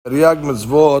Riyag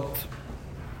Mitzvot.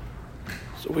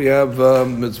 So we have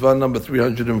mitzvah number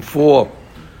 304.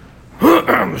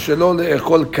 Shelo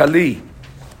le'echol kali.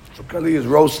 So kali is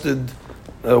roasted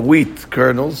wheat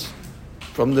kernels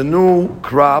from the new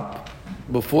crop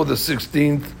before the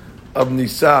 16th of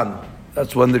Nisan.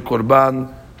 That's when the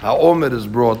Korban HaOmer is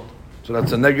brought. So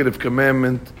that's a negative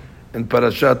commandment in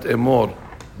Parashat Emor.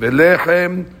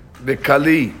 Velechem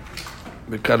vekali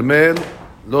v'karmel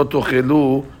lo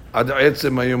tochelu ad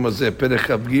etzem hayom hazeh. Perek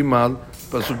Chav Gimal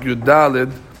pasuk Yud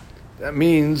Daled. That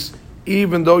means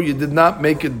even though you did not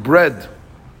make it bread.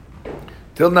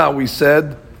 Till now we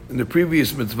said in the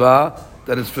previous mitzvah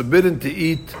that it's forbidden to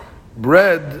eat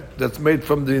bread that's made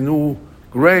from the new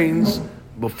grains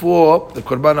before the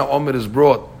Korban HaOmer is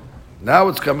brought. Now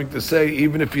it's coming to say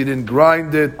even if you didn't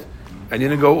grind it and you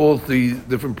didn't go all the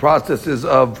different processes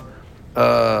of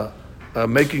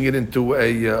making it into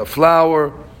a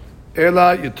flour,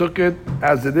 Ela, you took it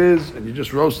as it is and you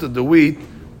just roasted the wheat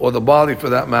or the barley for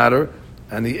that matter,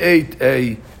 and he ate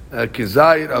a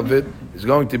kizayit of it, he's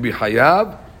going to be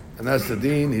hayav, and that's the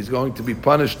deen. He's going to be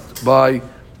punished by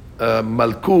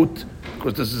malkut,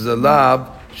 because this is a lav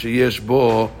sheyesh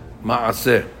bo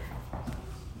ma'aseh.